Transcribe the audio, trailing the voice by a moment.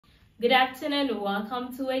Good afternoon,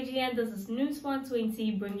 welcome to AGN. This is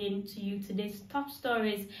News120 bringing to you today's top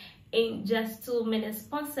stories in just 2 minutes,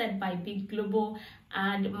 sponsored by Big Global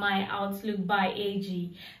and My Outlook by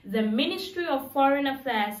AG. The Ministry of Foreign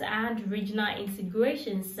Affairs and Regional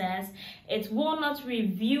Integration says it will not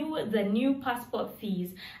review the new passport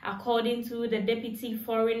fees. According to the Deputy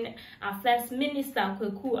Foreign Affairs Minister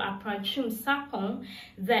Kweku Aprachum Sapong,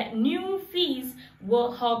 the new fees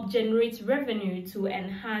will help generate revenue to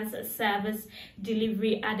enhance service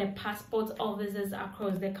delivery at the passport offices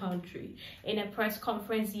across the country. In a press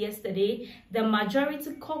conference yesterday, the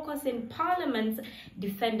Majority Caucus in Parliament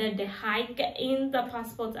defended the hike in the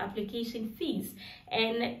passport application fees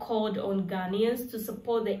and called on Ghanaians to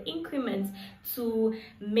support the increments to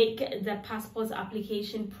make the passport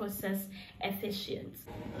application process efficient.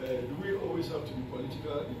 Do we always have to be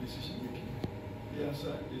political in decision making? The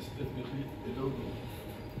answer is definitely a no-no.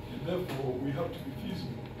 And therefore, we have to be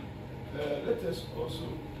feasible. Let us also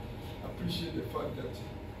appreciate the fact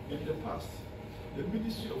that in the past, the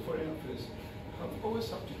Ministry of Foreign Affairs have always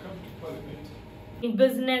had to come to Parliament. In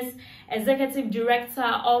business, Executive Director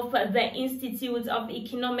of the Institute of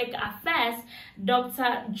Economic Affairs,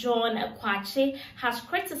 Dr. John Kwache, has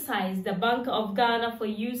criticized the Bank of Ghana for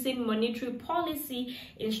using monetary policy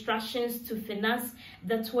instructions to finance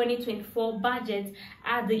the 2024 budget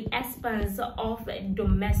at the expense of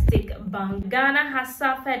domestic banks. Ghana has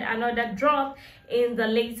suffered another drop in the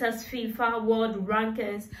latest FIFA World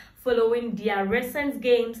Rankings following their recent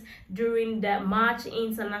games during the March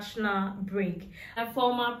international break. A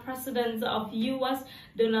former president of US,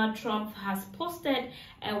 Donald Trump, has posted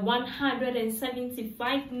a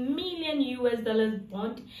 $175 million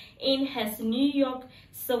bond in his New York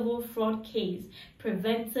civil fraud case,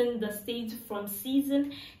 preventing the state from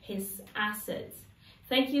seizing his assets.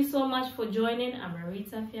 Thank you so much for joining. I'm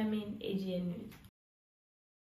Marita Fiamin, AGN News.